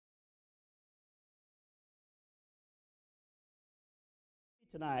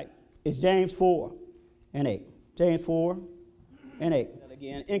Tonight is James 4 and 8. James 4 and 8. And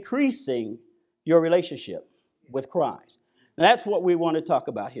again, increasing your relationship with Christ. And that's what we want to talk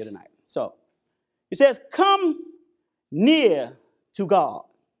about here tonight. So it says, come near to God.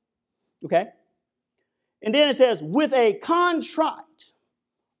 Okay? And then it says, with a contrite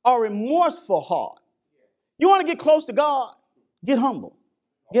or remorseful heart. You want to get close to God? Get humble.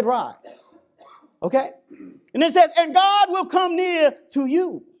 Get right. Okay? And it says, and God will come near to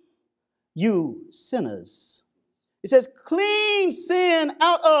you, you sinners. It says, clean sin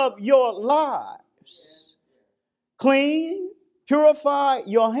out of your lives. Clean, purify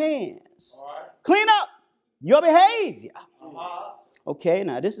your hands. Right. Clean up your behavior. Okay,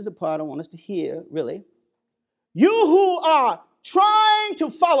 now this is the part I want us to hear, really. You who are trying to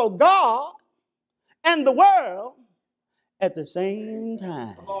follow God and the world at the same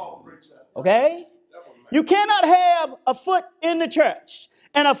time. Okay? You cannot have a foot in the church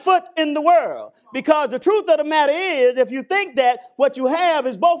and a foot in the world, because the truth of the matter is, if you think that, what you have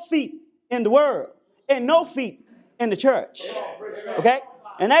is both feet in the world and no feet in the church. Okay?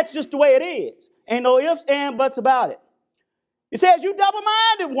 And that's just the way it is. Ain't no ifs and buts about it. It says, you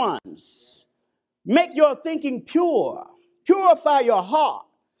double-minded ones, make your thinking pure, purify your heart,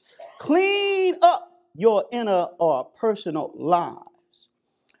 clean up your inner or personal lives.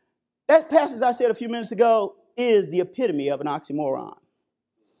 That passage I said a few minutes ago is the epitome of an oxymoron.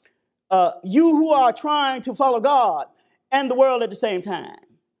 You who are trying to follow God and the world at the same time.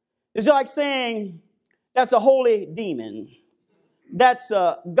 It's like saying that's a holy demon. That's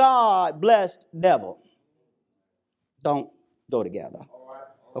a God-blessed devil. Don't go together.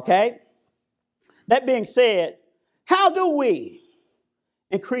 Okay? That being said, how do we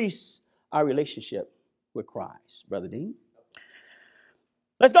increase our relationship with Christ, Brother Dean?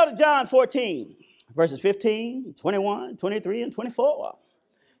 Let's go to John 14, verses 15, 21, 23, and 24.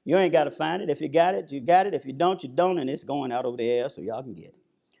 You ain't got to find it. If you got it, you got it. If you don't, you don't, and it's going out over the air so y'all can get it.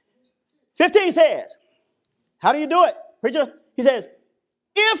 15 says, how do you do it, preacher? He says,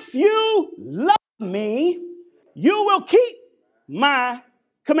 if you love me, you will keep my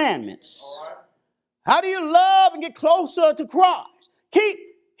commandments. Right. How do you love and get closer to Christ? Keep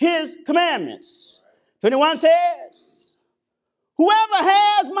his commandments. 21 says, whoever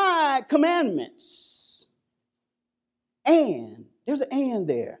has my commandments, and there's an and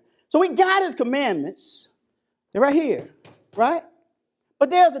there. So we got his commandments. They're right here, right? But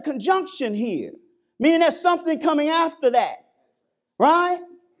there's a conjunction here, meaning there's something coming after that, right?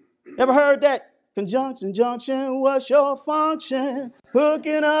 Ever heard that? Conjunction, junction, what's your function?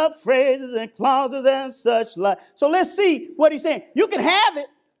 Hooking up phrases and clauses and such like. So let's see what he's saying. You can have it.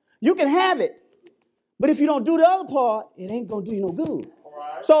 You can have it. But if you don't do the other part, it ain't going to do you no good.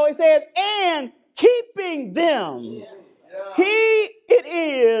 Right. So it says, and keeping them. Yeah. He it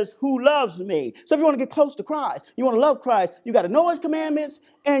is who loves me. So if you want to get close to Christ, you want to love Christ, you got to know his commandments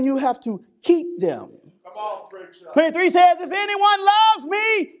and you have to keep them. Come on, preacher. 23 says, if anyone loves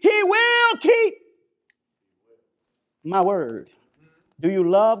me, he will keep my word. Do you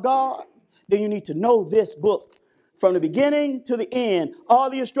love God? Then you need to know this book from the beginning to the end. All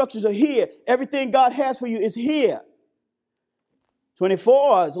the instructions are here. Everything God has for you is here.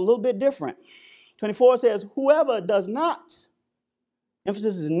 24 is a little bit different. 24 says, whoever does not,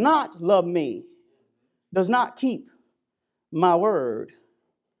 emphasis is not love me, does not keep my word.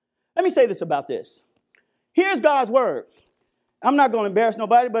 Let me say this about this. Here's God's word. I'm not going to embarrass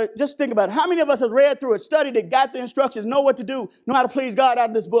nobody, but just think about it. How many of us have read through it, studied it, got the instructions, know what to do, know how to please God out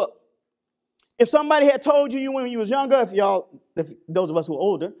of this book? If somebody had told you when you was younger, if those of us who are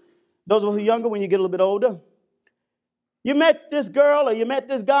older, those of us who are younger, when you get a little bit older, you met this girl or you met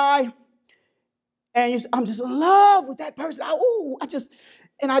this guy, and I'm just in love with that person.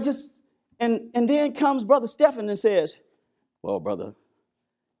 And then comes Brother Stephen and says, well, brother,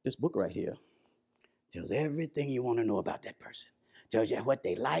 this book right here tells everything you want to know about that person. Tells you what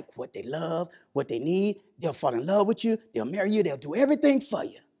they like, what they love, what they need. They'll fall in love with you. They'll marry you. They'll do everything for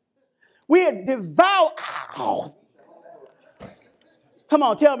you. We'd devour. Ow. Come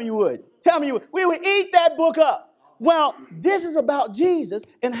on, tell me you would. Tell me you would. We would eat that book up. Well, this is about Jesus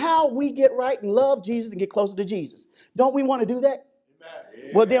and how we get right and love Jesus and get closer to Jesus. Don't we want to do that?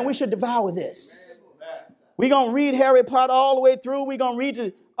 Amen. Well, then we should devour this. We're going to read Harry Potter all the way through. We're going to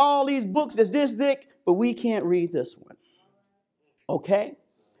read all these books that's this thick, but we can't read this one. Okay?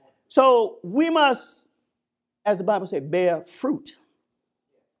 So we must, as the Bible says, bear fruit.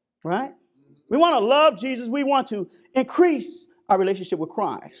 Right? We want to love Jesus. We want to increase our relationship with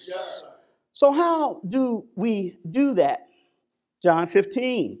Christ. Yes. So how do we do that? John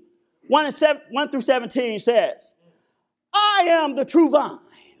 15, 1 through 17 says, I am the true vine,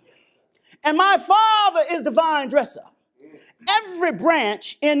 and my Father is the vine dresser. Every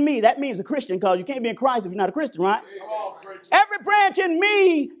branch in me, that means a Christian, because you can't be in Christ if you're not a Christian, right? Every branch in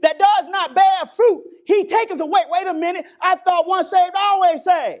me that does not bear fruit, he taketh away. Wait a minute. I thought once saved, always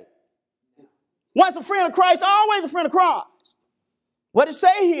saved. Once a friend of Christ, always a friend of Christ. What it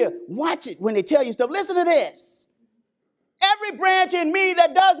say here? Watch it when they tell you stuff. Listen to this. Every branch in me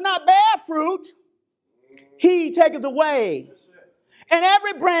that does not bear fruit, he taketh away. And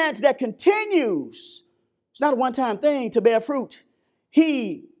every branch that continues, it's not a one-time thing to bear fruit,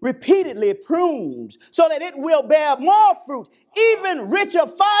 he repeatedly prunes so that it will bear more fruit, even richer,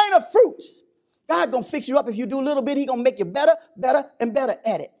 finer fruit. God gonna fix you up if you do a little bit. He gonna make you better, better, and better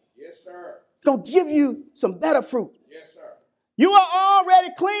at it. Yes, sir. He's gonna give you some better fruit. Yes, sir. You are already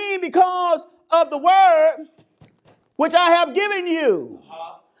clean because of the word which I have given you.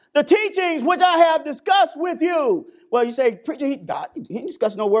 The teachings which I have discussed with you. Well, you say, preacher, he didn't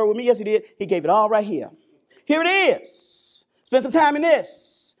discuss no word with me. Yes, he did. He gave it all right here. Here it is. Spend some time in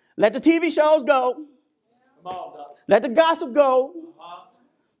this. Let the TV shows go. Let the gossip go.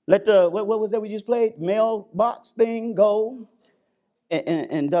 Let the, what was that we just played? Mailbox thing go.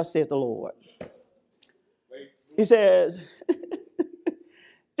 And thus saith the Lord. He says,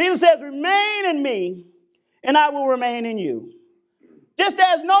 Jesus says, remain in me, and I will remain in you. Just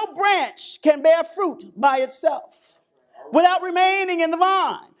as no branch can bear fruit by itself without remaining in the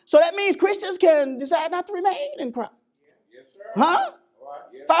vine. So that means Christians can decide not to remain in Christ. Yes, sir. Huh?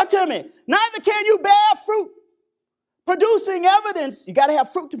 Yes. Talk to me. Neither can you bear fruit producing evidence. You got to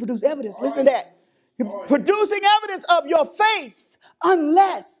have fruit to produce evidence. Listen to that. Producing evidence of your faith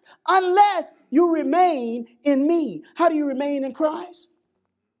unless you remain in me. How do you remain in Christ?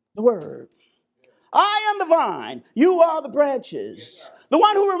 The word. I am the vine, you are the branches. The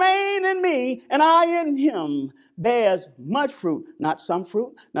one who remains in me and I in him bears much fruit. Not some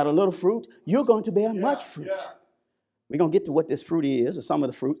fruit, not a little fruit. You're going to bear much fruit. We're going to get to what this fruit is, or some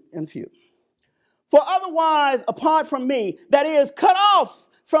of the fruit in a few. For otherwise, apart from me, that is, cut off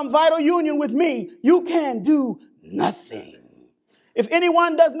from vital union with me, you can do nothing. If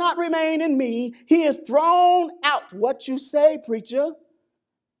anyone does not remain in me, he is thrown out. What you say, preacher?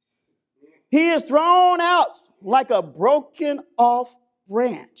 He is thrown out like a broken off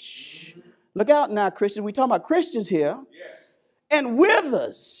branch. Look out now, Christians. We're talking about Christians here. Yes. And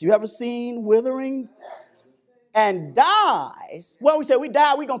withers. You ever seen withering? And dies. Well, we say we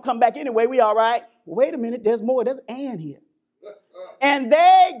die, we're going to come back anyway. We all right. Wait a minute. There's more. There's an here. And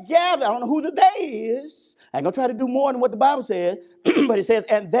they gather. I don't know who the they is. I ain't going to try to do more than what the Bible says. But it says,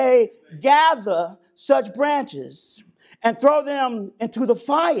 and they gather such branches and throw them into the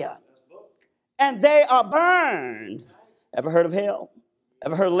fire. And they are burned. Ever heard of hell?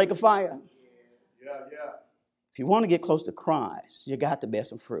 Ever heard of the lake of fire? Yeah. If you want to get close to Christ, you got to bear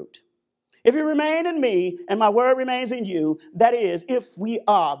some fruit. If you remain in me and my word remains in you, that is, if we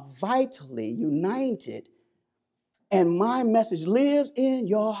are vitally united and my message lives in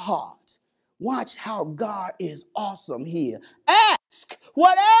your heart, watch how God is awesome here. Ask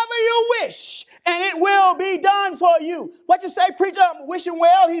whatever you wish, and it will be done for you. What you say, preacher, I'm wishing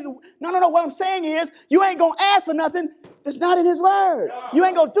well. No. What I'm saying is, you ain't going to ask for nothing that's not in his word. You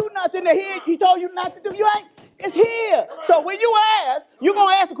ain't going to do nothing that he told you not to do. It's here. So when you ask, you're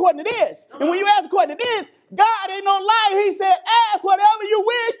going to ask according to this. And when you ask according to this, God ain't no liar. He said, ask whatever you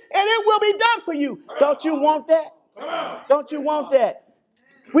wish, and it will be done for you. Don't you want that? Don't you want that?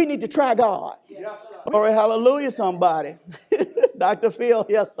 We need to try God. Yes, glory, hallelujah, somebody. Dr. Phil,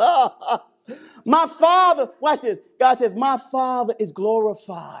 yes, sir. My Father, watch this. God says, my Father is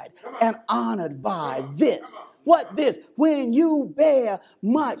glorified and honored by this. What this? When you bear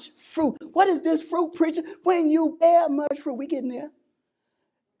much fruit. What is this fruit, preacher? When you bear much fruit. We getting there.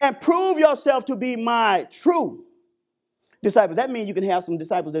 And prove yourself to be my true disciples. That means you can have some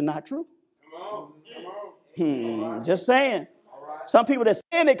disciples that are not true. Come on. Just saying. Some people that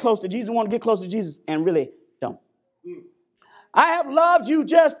say they're close to Jesus want to get close to Jesus and really don't. I have loved you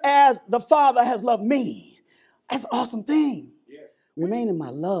just as the Father has loved me. That's an awesome thing. Yeah. Remain in my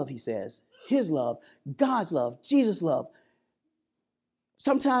love, he says. His love, God's love, Jesus' love.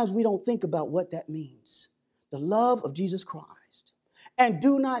 Sometimes we don't think about what that means. The love of Jesus Christ. And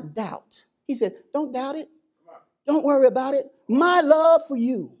do not doubt. He said, don't doubt it. Don't worry about it. My love for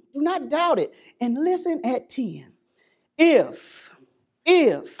you. Do not doubt it. And listen at 10. If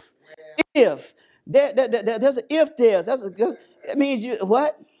there's an if there's, that means you,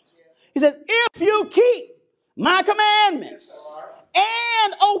 what? He says, if you keep my commandments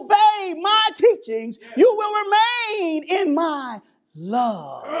and obey my teachings, you will remain in my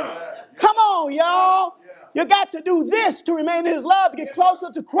love. Come on, y'all. You got to do this to remain in his love, to get closer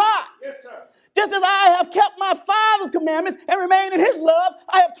to Christ. Yes, sir. Just as I have kept my Father's commandments and remain in his love,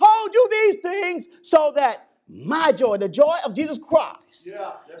 I have told you these things so that my joy, the joy of Jesus Christ,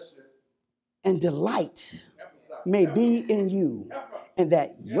 Yeah, that's it. and delight may be in you, and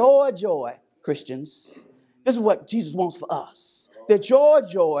that your joy, Christians, this is what Jesus wants for us, that your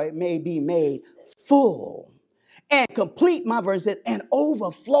joy may be made full and complete. My verse says, and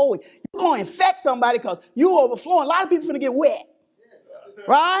overflowing. You're going to infect somebody because you overflowing. A lot of people are going to get wet,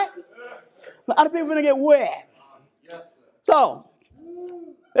 right? A lot of people are going to get wet. So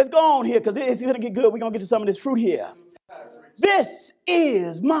let's go on here because it's going to get good. We're going to get to some of this fruit here. This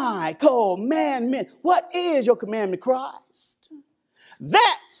is my commandment. What is your commandment, Christ?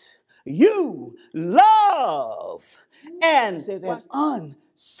 That you love and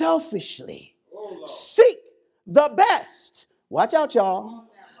unselfishly seek the best. Watch out, y'all.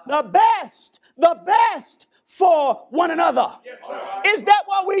 The best for one another. Is that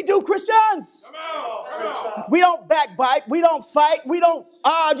what we do, Christians? We don't backbite. We don't fight. We don't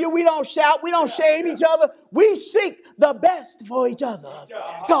argue. We don't shout. We don't shame each other. We seek the best for each other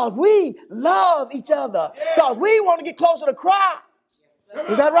because we love each other, because we want to get closer to Christ.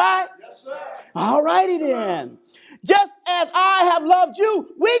 Is that right? Yes, sir. All righty then. Just as I have loved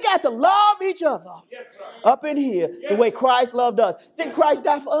you, we got to love each other up in here the way Christ loved us. Didn't Christ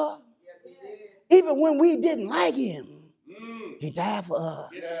die for us? Even when we didn't like him, he died for us.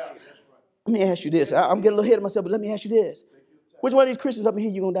 Let me ask you this. I'm getting a little ahead of myself, but let me ask you this. Which one of these Christians up in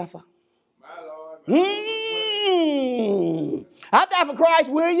here you going to die for? My Lord. I'll die for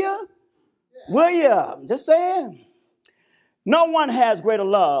Christ, will you? Will you? Just saying. No one has greater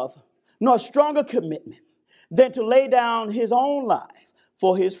love nor stronger commitment than to lay down his own life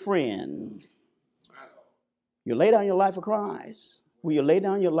for his friend. You lay down your life for Christ. Will you lay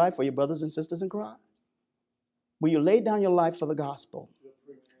down your life for your brothers and sisters in Christ? Will you lay down your life for the gospel?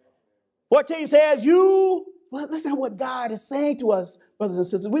 14 says, listen to what God is saying to us, brothers and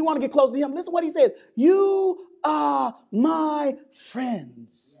sisters. We want to get close to him. Listen to what he says. You are my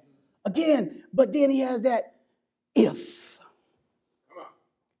friends. Again, but then he has that if.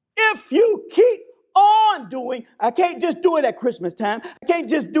 If you keep on doing, I can't just do it at Christmas time. I can't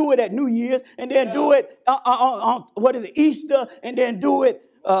just do it at New Year's and then do it on Easter, and then do it,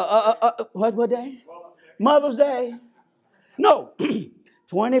 what day? Mother's Day. No,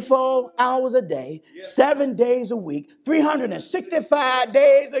 24 hours a day, 7 days a week, 365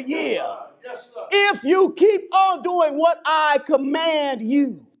 days a year. If you keep on doing what I command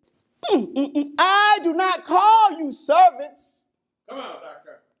you, I do not call you servants. Come on,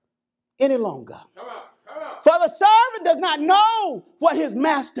 doctor. Any longer. Come on. For the servant does not know what his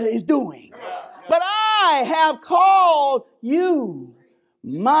master is doing. But I have called you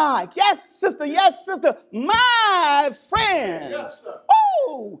my, yes, sister, my friends. Yes,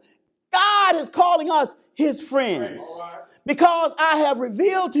 Oh, God is calling us his friends because I have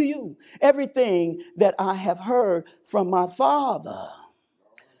revealed to you everything that I have heard from my Father.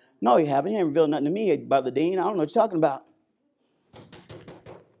 No, you haven't. You haven't revealed nothing to me, Brother Dean. I don't know what you're talking about.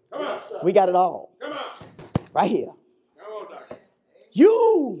 Come on. We got it all. Come on. Right here. Come on, doctor.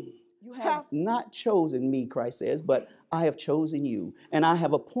 You have not chosen me, Christ says, but I have chosen you. And I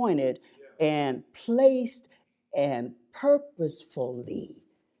have appointed and placed and purposefully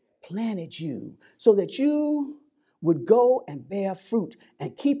planted you so that you would go and bear fruit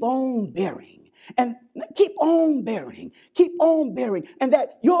and keep on bearing. And keep on bearing. And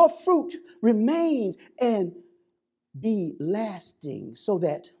that your fruit remains and be lasting so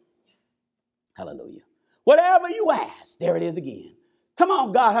that, hallelujah, whatever you ask, there it is again. Come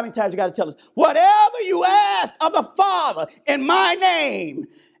on, God, how many times you got to tell us? Whatever you ask of the Father in my name,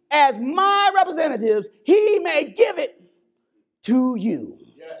 as my representatives, he may give it to you.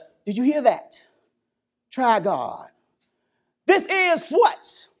 Yes. Did you hear that? Try God. This is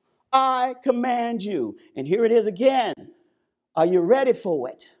what I command you. And here it is again. Are you ready for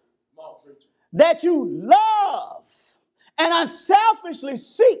it? Come on, preacher. That you love and unselfishly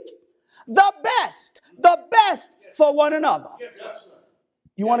seek the best for one another. Yes, sir.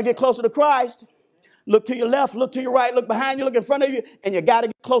 You want to get closer to Christ? Look to your left, look to your right, look behind you, look in front of you, and you got to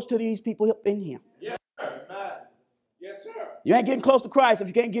get close to these people up in here. Yes, sir. Yes, sir. You ain't getting close to Christ if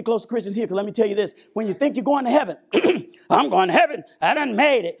you can't get close to Christians here, because let me tell you this. When you think you're going to heaven, I'm going to heaven, I done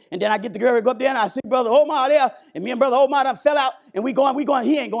made it. And then I get the girl to go up there and I see Brother Omar there, and me and Brother Omar done fell out, and we going,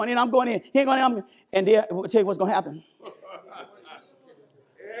 he ain't going in, I'm going in, he ain't going in, and then I'll tell you what's going to happen.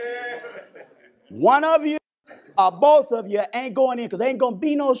 One of you or both of you ain't going in, because there ain't going to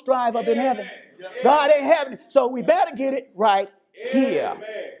be no strife up in heaven. God ain't having it. So we better get it right here.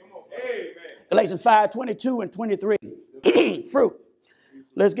 Galatians 5, 22 and 23. Fruit.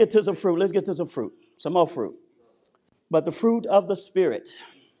 Let's get to some fruit. Let's get to some fruit. Some more fruit. But the fruit of the Spirit.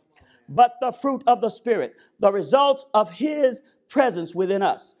 But the fruit of the Spirit. The results of his presence within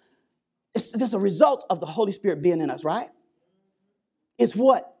us. This is a result of the Holy Spirit being in us, right? It's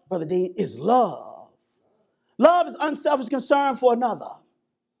what, Brother Dean? Is love. Love is unselfish concern for another.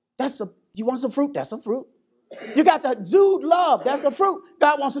 You want some fruit? That's some fruit. You got to exude love. That's a fruit.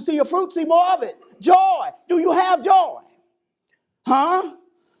 God wants to see your fruit, see more of it. Joy. Do you have joy? Huh?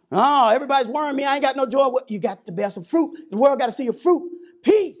 Oh, everybody's worrying me. I ain't got no joy. You got to bear some fruit. The world got to see your fruit.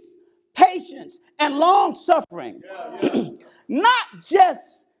 Peace, patience, and long suffering. Not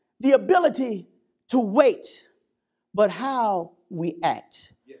just the ability to wait, but how we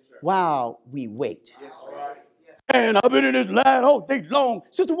act while we wait. Man, I've been in this line all day long.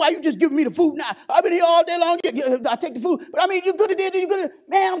 Sister, why you just giving me the food now? I've been here all day long. I take the food. But I mean, you could have did it. You could have.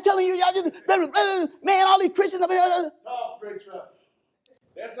 Man, I'm telling you, y'all just, man, all these Christians up here. Talk, preacher.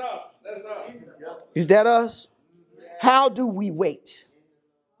 That's us. That's us. Is that us? How do we wait?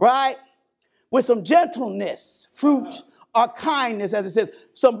 Right? With some gentleness, fruit or kindness, as it says,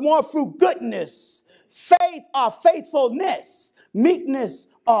 some more fruit, goodness, faith or faithfulness, meekness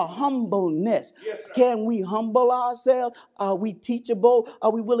or humbleness. Yes, can we humble ourselves? Are we teachable?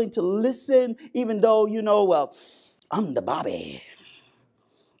 Are we willing to listen, even though, well, I'm the Bobby.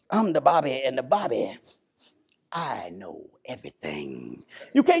 I'm the Bobby, and the Bobby, I know everything.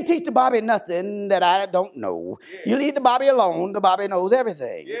 You can't teach the Bobby nothing that I don't know. You leave the Bobby alone. The Bobby knows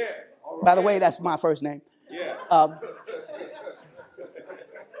everything. Yeah. Right. By the way, that's my first name. Yeah.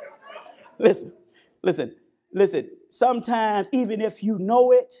 Listen. Sometimes, even if you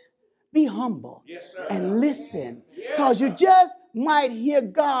know it, be humble and listen. Because you just might hear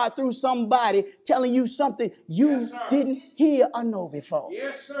God through somebody telling you something you didn't hear or know before.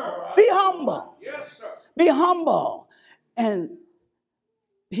 Yes, sir. Be humble. Yes, sir. Be humble. And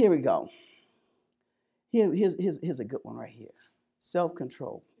here we go. Here's a good one right here.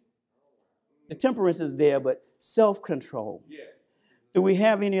 Self-control. The temperance is there, but self-control. Yeah. Do we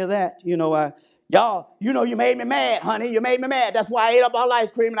have any of that? Y'all, you made me mad, honey. You made me mad. That's why I ate up all ice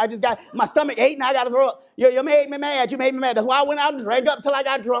cream and I just got my stomach ate and I got to throw up. You made me mad. You made me mad. That's why I went out and drank up till I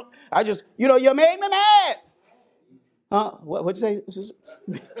got drunk. I just, you made me mad. What'd you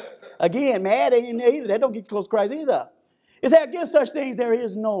say? Again, mad ain't in there either. That don't get close to Christ either. It said, against such things there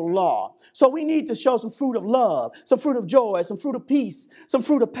is no law. So we need to show some fruit of love, some fruit of joy, some fruit of peace, some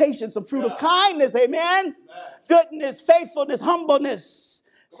fruit of patience, some fruit of kindness. Amen. Goodness, faithfulness, humbleness,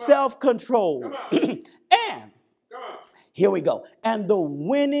 self-control. And here we go. And the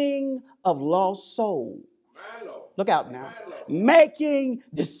winning of lost souls. Look out now. Making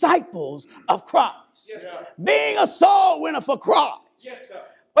disciples of Christ. Yes, being a soul winner for Christ. Yes, sir.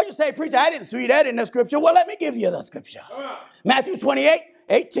 What you say, preacher? I didn't see that in the scripture. Well, let me give you the scripture. Matthew 28,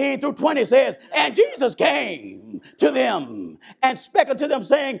 18 through 20 says, and Jesus came to them and spake unto them,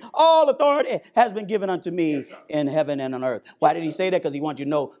 saying, all authority has been given unto me in heaven and on earth. Why did he say that? Because he wanted you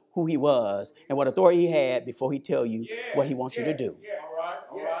to know who he was and what authority he had before he tell you what he wants you to do.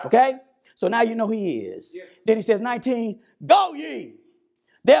 All right. Okay? So now you know who he is. Then he says, 19, go ye,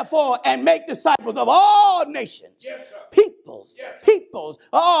 therefore, and make disciples of all nations, peoples.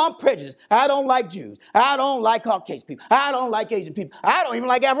 Oh, I'm prejudiced. I don't like Jews. I don't like Caucasian people. I don't like Asian people. I don't even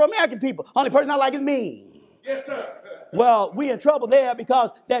like Afro-American people. Only person I like is me. Yes, sir. Well, we in trouble there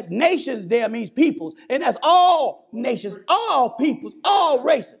because that nations there means peoples. And that's all nations, all peoples, all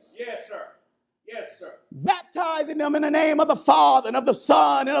races. Yes, sir. Yes, sir. Baptizing them in the name of the Father and of the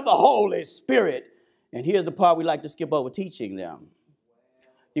Son and of the Holy Spirit. And here's the part we like to skip over, teaching them.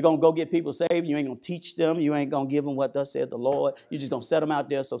 You're going to go get people saved. You ain't going to teach them. You ain't going to give them what thus said the Lord. You're just going to set them out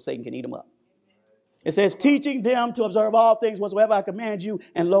there so Satan can eat them up. It says, teaching them to observe all things whatsoever I command you.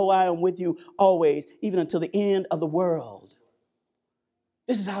 And lo, I am with you always, even until the end of the world.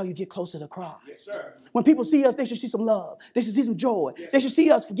 This is how you get closer to Christ. Yes, sir. When people see us, they should see some love. They should see some joy. Yes. They should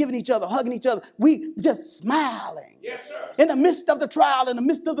see us forgiving each other, hugging each other. We just smiling. Yes, sir. In the midst of the trial, in the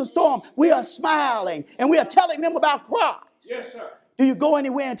midst of the storm, we are smiling. And we are telling them about Christ. Yes, sir. Do you go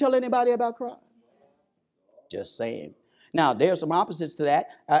anywhere and tell anybody about Christ? Just saying. Now, there's some opposites to that.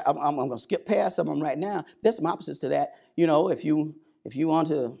 I'm going to skip past some of them right now. There's some opposites to that. If you want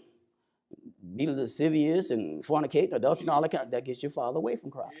to be lascivious and fornicate and adultery and all that gets you farther away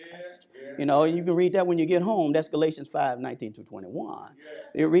from Christ. Yeah. You can read that when you get home. That's Galatians 5, 19 through 21.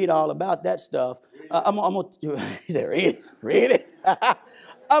 Yeah. You read all about that stuff. He said, read it.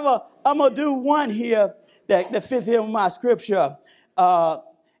 I'm going to do one here that fits in with my scripture,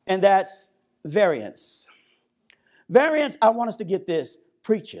 and that's variance. Variance, I want us to get this.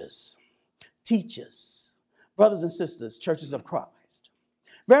 Preachers, teaches. Brothers and sisters, churches of Christ.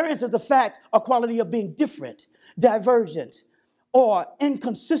 Variance is the fact or quality of being different, divergent, or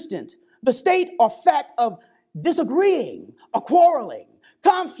inconsistent. The state or fact of disagreeing or quarreling,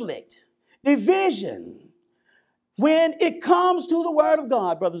 conflict, division. When it comes to the word of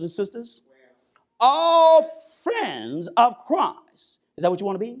God, brothers and sisters, all friends of Christ, is that what you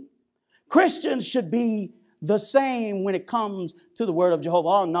want to be? Christians should be the same when it comes to the word of Jehovah.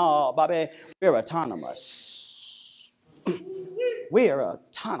 Oh, no, Bobby, we're autonomous. We're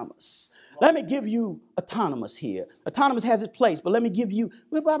autonomous. Let me give you autonomous here. Autonomous has its place, but let me give you,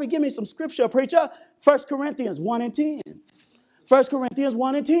 well, Bobby, give me some scripture, preacher. 1 Corinthians 1 and 10. 1 Corinthians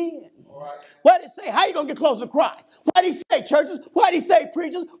 1 and 10. Right. What did it say? How you going to get closer to Christ? What did he say, churches? What did he say,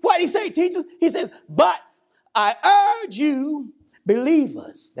 preachers? What did he say, teachers? He says, but I urge you,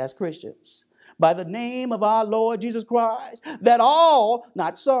 believers, that's Christians, by the name of our Lord Jesus Christ, that all,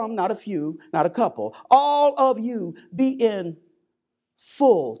 not some, not a few, not a couple, all of you be in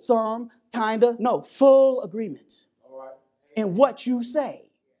full, some, kinda, no, full agreement in what you say.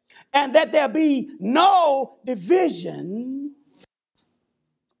 And that there be no division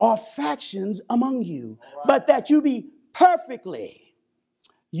or factions among you, but that you be perfectly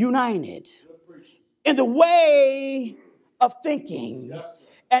united in the way of thinking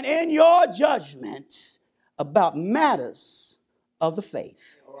and in your judgment about matters of the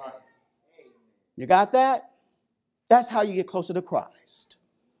faith. You got that? That's how you get closer to Christ.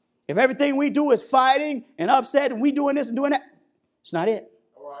 If everything we do is fighting and upset and we doing this and doing that, it's not it.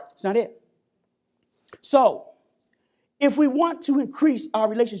 It's not it. So, if we want to increase our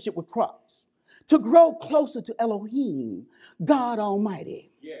relationship with Christ, to grow closer to Elohim, God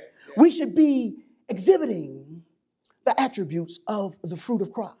Almighty, we should be exhibiting the attributes of the fruit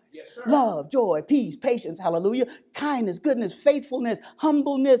of Christ. Yes, love, joy, peace, patience, hallelujah, kindness, goodness, faithfulness,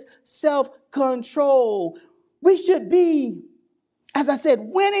 humbleness, self-control. We should be, as I said,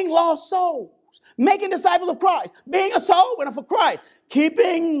 winning lost souls, making disciples of Christ, being a soul winner for Christ,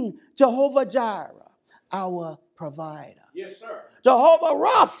 keeping Jehovah Jireh, our provider. Yes, sir. Jehovah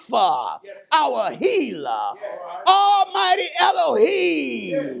Rapha, yes, our healer. Yes. Almighty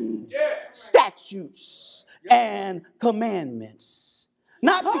Elohim, yes, statutes, yes, and commandments.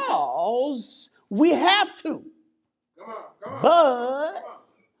 Not because we have to,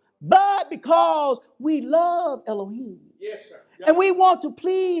 but because we love Elohim. Yes, sir. Yes. And we want to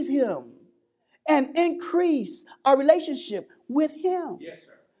please him and increase our relationship with him. Yes,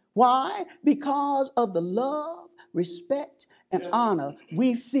 sir. Why? Because of the love, respect, and honor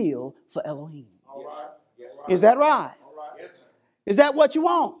we feel for Elohim. All right. Yes, right. Is that right? All right. Yes, sir. Is that what you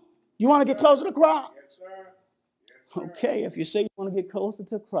want? You want to get closer to Christ? Yes, sir. Yes, sir. Okay, if you say you want to get closer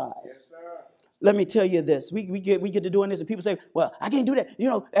to Christ, yes, sir, let me tell you this. We get to doing this and people say, well, I can't do that. You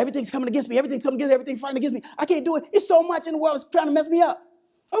know, everything's coming against me. Everything's coming against me. Everything's fighting against me. I can't do it. It's so much in the world that's trying to mess me up.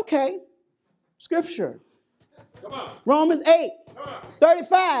 Okay. Scripture. Come on. Romans 8,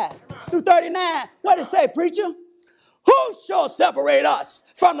 35 through 39. What did it say, preacher? Who shall separate us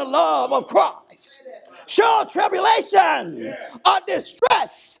from the love of Christ? Shall tribulation, or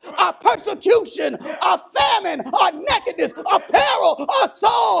distress, or persecution, or famine, or nakedness, or peril, or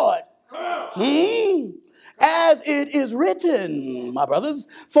sword? As it is written, my brothers,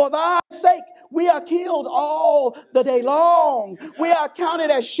 for thy sake we are killed all the day long. We are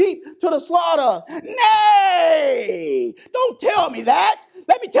counted as sheep to the slaughter. Nay, don't tell me that.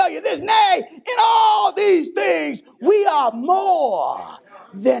 Let me tell you this. Nay, in all these things we are more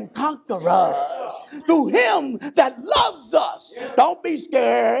than conquerors through him that loves us. Don't be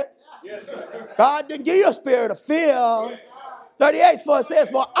scared. God didn't give you a spirit of fear. 38, for it says,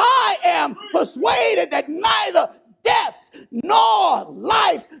 for I am persuaded that neither death, nor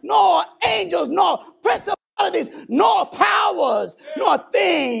life, nor angels, nor principalities, nor powers, nor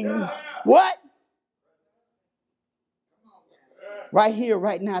things. What? Right here,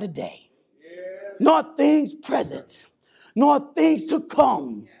 right now, today. Nor things present, nor things to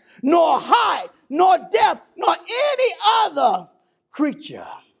come, nor height, nor depth, nor any other creature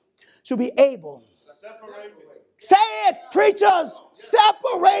should be able. Say it, preachers,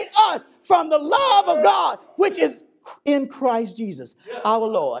 separate us from the love of God, which is in Christ Jesus, our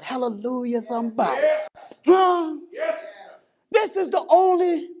Lord. Hallelujah, somebody. This is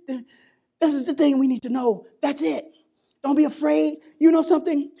the thing we need to know. That's it. Don't be afraid. You know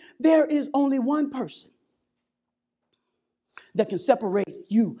something? There is only one person that can separate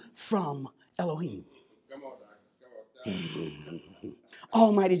you from Elohim. Come on.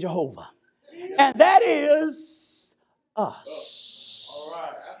 Almighty Jehovah. And that is us. All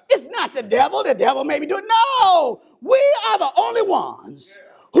right. It's not the devil. The devil may be doing. No, we are the only ones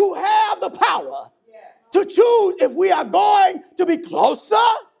who have the power to choose if we are going to be closer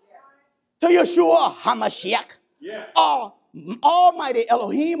to Yeshua HaMashiach or Almighty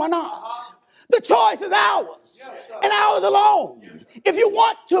Elohim or not. The choice is ours and ours alone. If you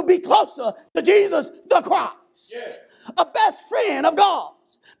want to be closer to Jesus the Christ, a best friend of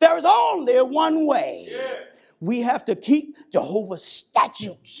God's, there is only one way. We have to keep Jehovah's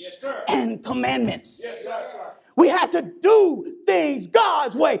statutes and commandments. We have to do things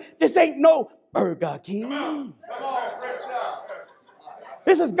God's way. This ain't no Burger King. Come on, preacher.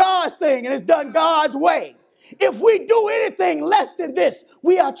 This is God's thing, and it's done God's way. If we do anything less than this,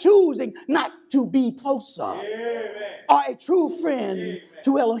 we are choosing not to be closer or a true friend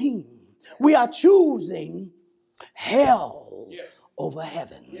to Elohim. We are choosing hell over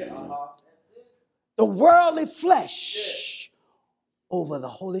heaven. The worldly flesh over the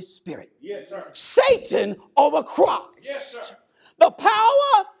Holy Spirit. Satan over Christ. The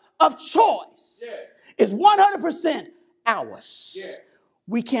power of choice is 100% ours.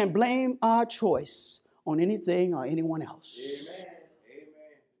 We can't blame our choice on anything or anyone else.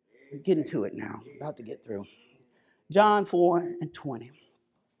 We're getting to it now. About to get through. John 4:20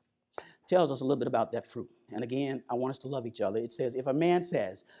 tells us a little bit about that fruit. And again, I want us to love each other. It says, if a man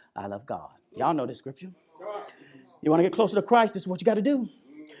says, I love God. Y'all know this scripture. You want to get closer to Christ, this is what you got to do.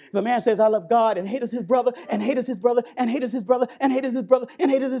 If a man says, I love God, and hateth his brother, and hateth his brother, and hateth his brother, and hateth his brother, and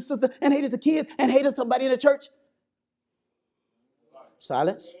hateth his sister, and hateth the kids, and hateth somebody in the church.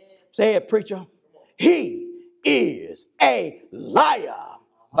 Silence. Say it, preacher. He is a liar.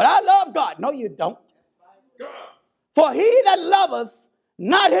 But I love God. No, you don't. For he that loveth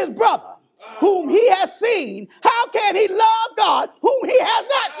not his brother, whom he has seen, how can he love God, whom he has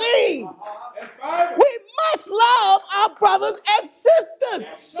not seen? We must love our brothers and sisters.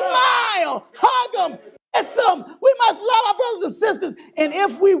 Smile, hug them, kiss them. We must love our brothers and sisters. And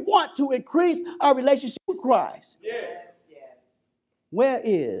if we want to increase our relationship with Christ, where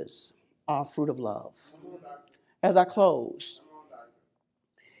is our fruit of love? As I close,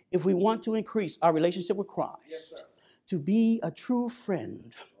 if we want to increase our relationship with Christ, to be a true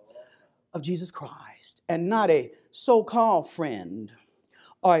friend of Jesus Christ and not a so-called friend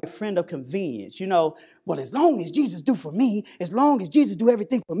or a friend of convenience. You know, well, as long as Jesus do for me, as long as Jesus do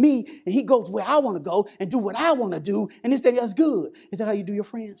everything for me, and he goes where I want to go and do what I want to do, and this, that's good. Is that how you do your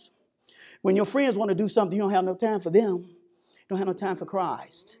friends? When your friends want to do something, you don't have no time for them. You don't have no time for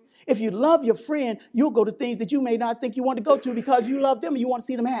Christ. If you love your friend, you'll go to things that you may not think you want to go to because you love them and you want to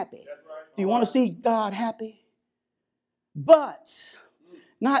see them happy. Do you want to see God happy? But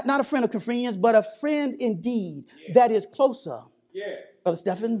not a friend of convenience, but a friend indeed that is closer, Brother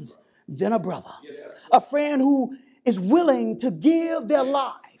Stephen, than a brother. A friend who is willing to give their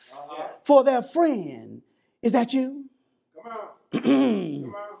life for their friend. Is that you? Come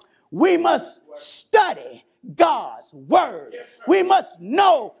on. We must study God's word. We must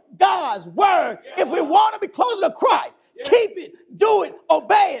know God's word. If we want to be closer to Christ, keep it, do it,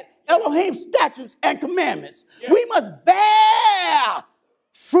 obey it. Elohim's statutes and commandments. We must bear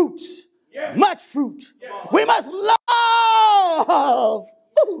fruit, much fruit. We must love,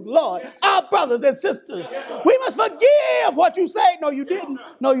 Lord, our brothers and sisters. We must forgive what you say. No, you didn't.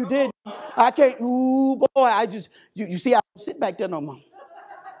 No, you didn't. I can't. Ooh, boy, you see, I don't sit back there no more.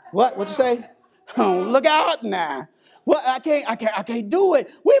 What you say? Oh, look out now. Well, I can't do it.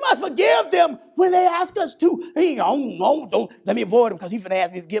 We must forgive them when they ask us to. Hey, don't let me avoid them because he's finna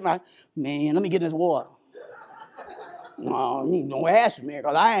ask me to get let me get in this water. No, don't ask me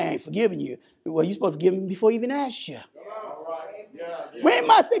because I ain't forgiving you. Well, you're supposed to forgive me before he even ask you. We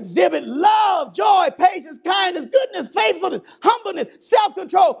must exhibit love, joy, patience, kindness, goodness, faithfulness, humbleness,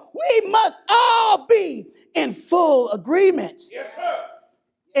 self-control. We must all be in full agreement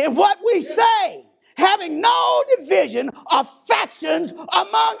in what we say, having no division or factions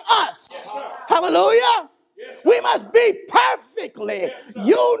among us. Hallelujah. We must be perfectly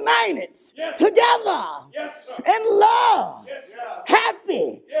united together in love,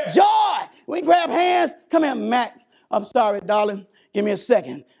 happy, joy. We grab hands. Come here, Mac. I'm sorry, darling. Give me a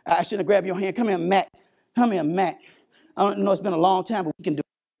second. I shouldn't have grabbed your hand. Come here, Mac. Come here, Mac. I don't know, it's been a long time, but we can do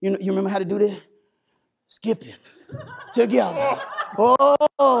it. You remember how to do this? Skipping together.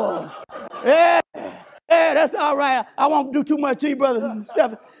 Oh, yeah, that's all right. I won't do too much to you, brother.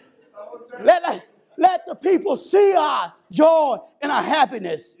 Let the people see our joy and our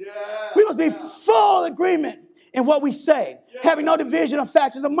happiness. We must be full agreement in what we say, having no division of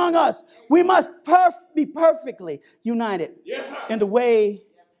factions among us. We must be perfectly united in the way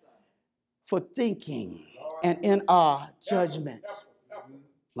for thinking and in our judgments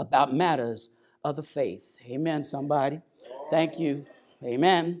about matters of the faith. Amen, somebody. Thank you.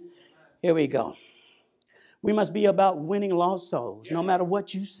 Amen. Here we go. We must be about winning lost souls, no matter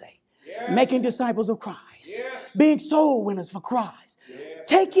what you say. Yes. Making disciples of Christ. Yes. Being soul winners for Christ. Yes.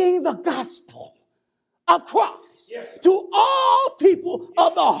 Taking the gospel of Christ Yes. to all people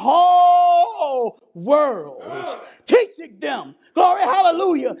of the whole world. Teaching them, glory,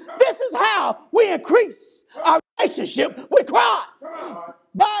 hallelujah. This is how we increase our relationship with Christ. Come on.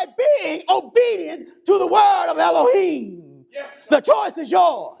 By being obedient to the word of Elohim. Yes, sir. The choice is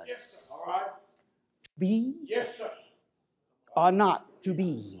yours. Yes, sir. All right. Be Yes, sir. or not to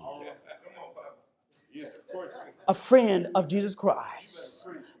be Come on, Papa. Yes, of course. a friend of Jesus Christ.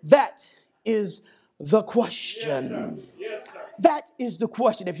 That is the question. Yes, sir. Yes, sir. That is the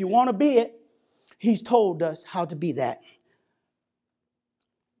question. If you want to be it, he's told us how to be that.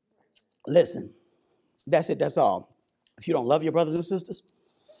 Listen, that's it. That's all. If you don't love your brothers and sisters,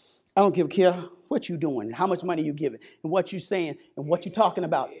 I don't care what you're doing, how much money you're giving, and what you're saying, and what you're talking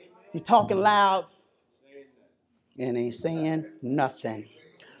about. You're talking loud and ain't saying nothing.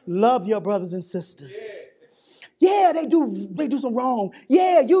 Love your brothers and sisters. Yeah, they do some wrong.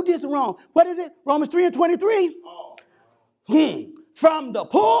 Yeah, you did some wrong. What is it? Romans 3:23. From the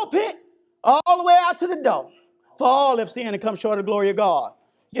pulpit all the way out to the door. For all have sinned and come short of the glory of God.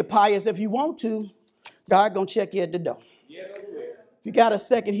 Get pious if you want to. God gonna check you at the door. Yes, He will. If you got a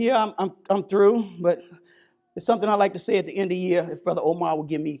second here, I'm through. But it's something I like to say at the end of the year. If Brother Omar will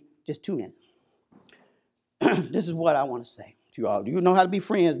give me just 2 minutes. This is what I want to say to you all. Do you know how to be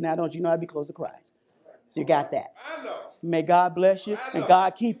friends now? Don't you know how to be close to Christ? So you got that. I know. May God bless you and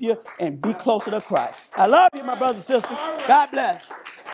God keep you and be closer to Christ. I love you, my brothers and sisters. God bless you.